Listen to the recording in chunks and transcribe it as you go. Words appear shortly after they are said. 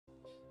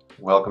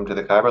Welcome to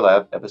the Kyber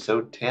Lab,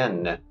 episode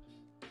 10.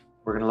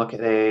 We're going to look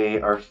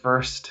at our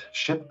first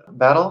ship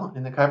battle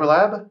in the Kyber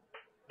Lab.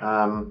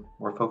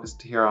 We're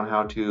focused here on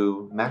how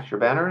to max your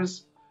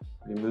banners,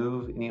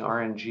 remove any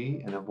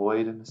RNG, and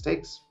avoid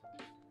mistakes.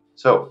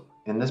 So,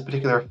 in this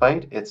particular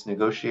fight, it's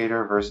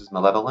Negotiator versus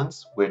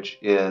Malevolence, which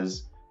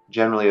is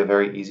generally a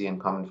very easy and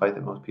common fight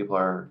that most people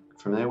are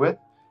familiar with.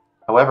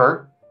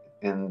 However,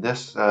 in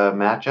this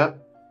matchup,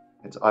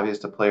 it's obvious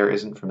the player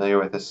isn't familiar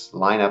with this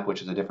lineup,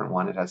 which is a different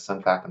one. It has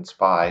Sunfac and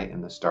Spy in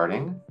the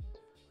starting.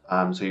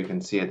 So you can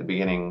see at the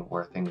beginning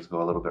where things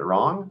go a little bit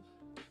wrong.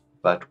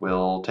 But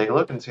we'll take a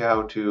look and see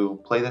how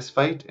to play this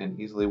fight and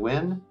easily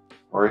win.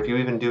 Or if you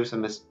even do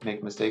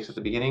make mistakes at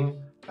the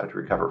beginning, how to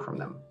recover from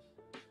them.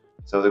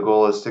 So the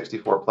goal is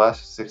 64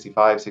 plus,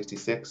 65,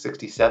 66,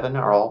 67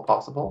 are all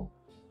possible.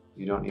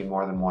 You don't need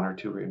more than 1 or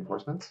 2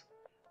 reinforcements.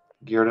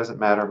 Gear doesn't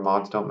matter,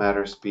 mods don't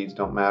matter, speeds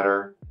don't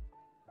matter.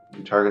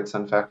 You target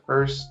Sunfac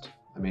first.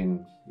 I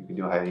mean, you can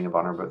do a Hyena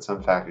Bonner, but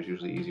Sunfac is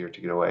usually easier to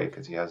get away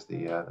because he has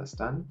the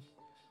stun.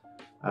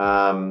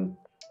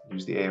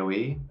 Use the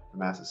AoE, the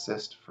Mass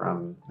Assist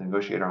from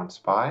Negotiator on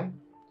Spy,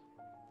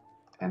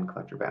 and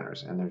collect your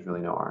banners. And there's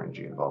really no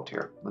RNG involved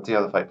here. Let's see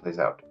how the fight plays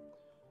out.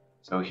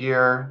 So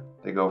here,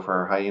 they go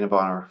for Hyena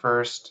Bonner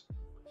first.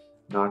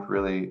 Not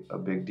really a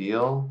big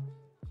deal,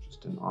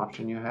 just an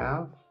option you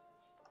have.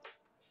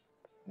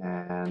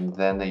 And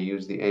then they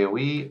use the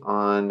AoE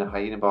on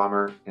Hyena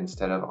Bomber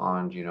instead of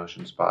on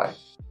Geonosian Spy,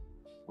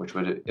 which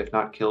would, if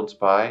not killed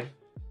Spy,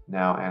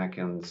 now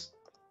Anakin's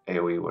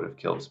AoE would have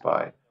killed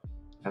Spy.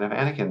 And if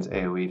Anakin's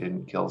AoE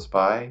didn't kill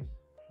Spy,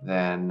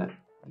 then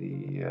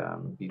the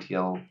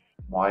BTL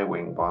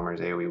Y-Wing Bomber's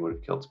AoE would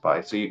have killed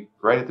Spy. So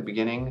right at the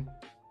beginning,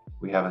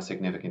 we have a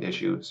significant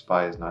issue.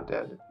 Spy is not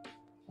dead,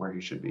 where he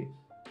should be.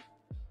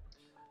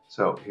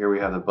 So here we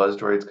have the Buzz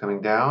Droids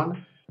coming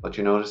down. But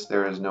you notice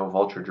there is no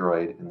Vulture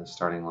Droid in the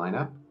starting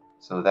lineup.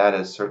 So that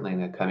is certainly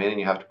going to come in and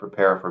you have to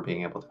prepare for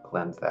being able to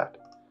cleanse that.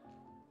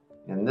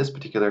 In this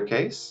particular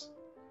case,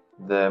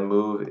 the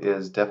move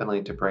is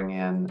definitely to bring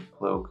in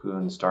Plo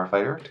Koon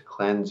Starfighter to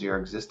cleanse your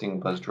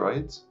existing Buzz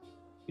Droids.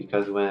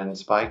 Because when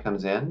Spy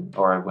comes in,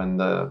 or when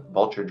the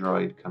Vulture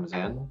Droid comes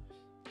in,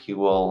 he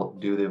will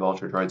do the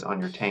Vulture Droids on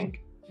your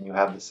tank. And you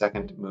have the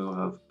second move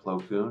of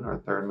Plo Koon, or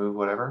third move,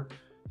 whatever,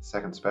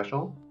 second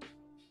special.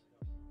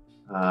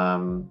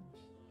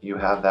 You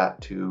have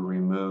that to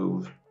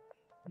remove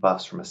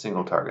buffs from a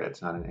single target.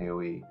 It's not an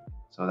AoE.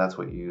 So that's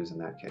what you use in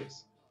that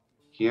case.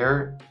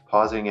 Here,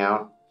 pausing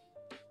out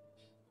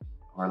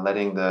or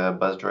letting the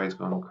Buzz Droids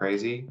go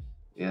crazy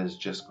is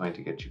just going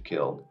to get you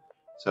killed.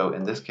 So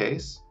in this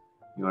case,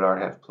 you would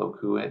already have Plo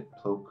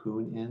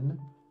Koon in,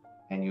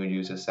 and you would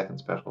use a second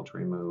special to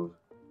remove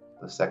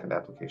the second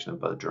application of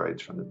Buzz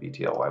Droids from the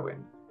BTL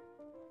Y-Wing.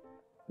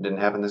 It didn't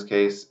happen in this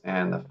case,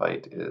 and the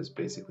fight is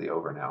basically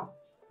over now.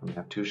 We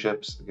have 2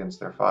 ships against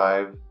their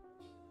 5.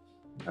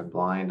 You have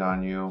blind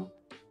on you.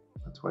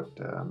 That's what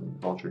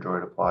Vulture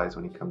Droid applies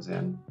when he comes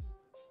in.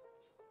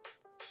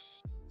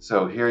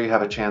 So here you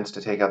have a chance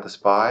to take out the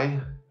Spy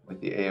with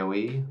the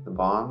AoE, the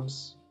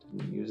bombs.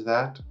 Didn't use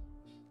that.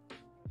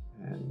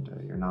 And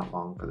you're not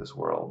long for this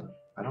world.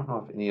 I don't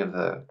know if any of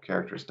the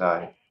characters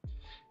die.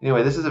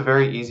 Anyway, this is a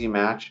very easy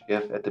match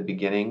if at the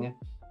beginning,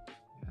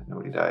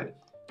 nobody died.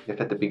 If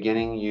at the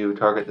beginning you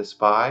target the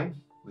Spy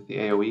with the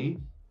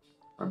AoE,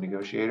 from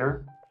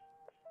Negotiator,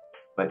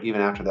 but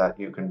even after that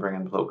you can bring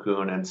in Plo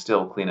Koon and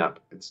still clean up.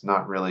 It's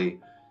not really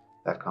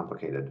that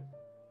complicated.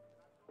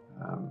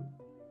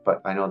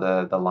 But I know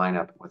the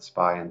lineup with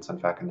Spy and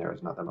Sunfac in there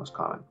is not the most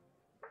common.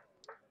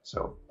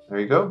 So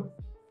there you go.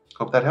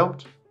 Hope that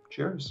helped.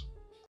 Cheers.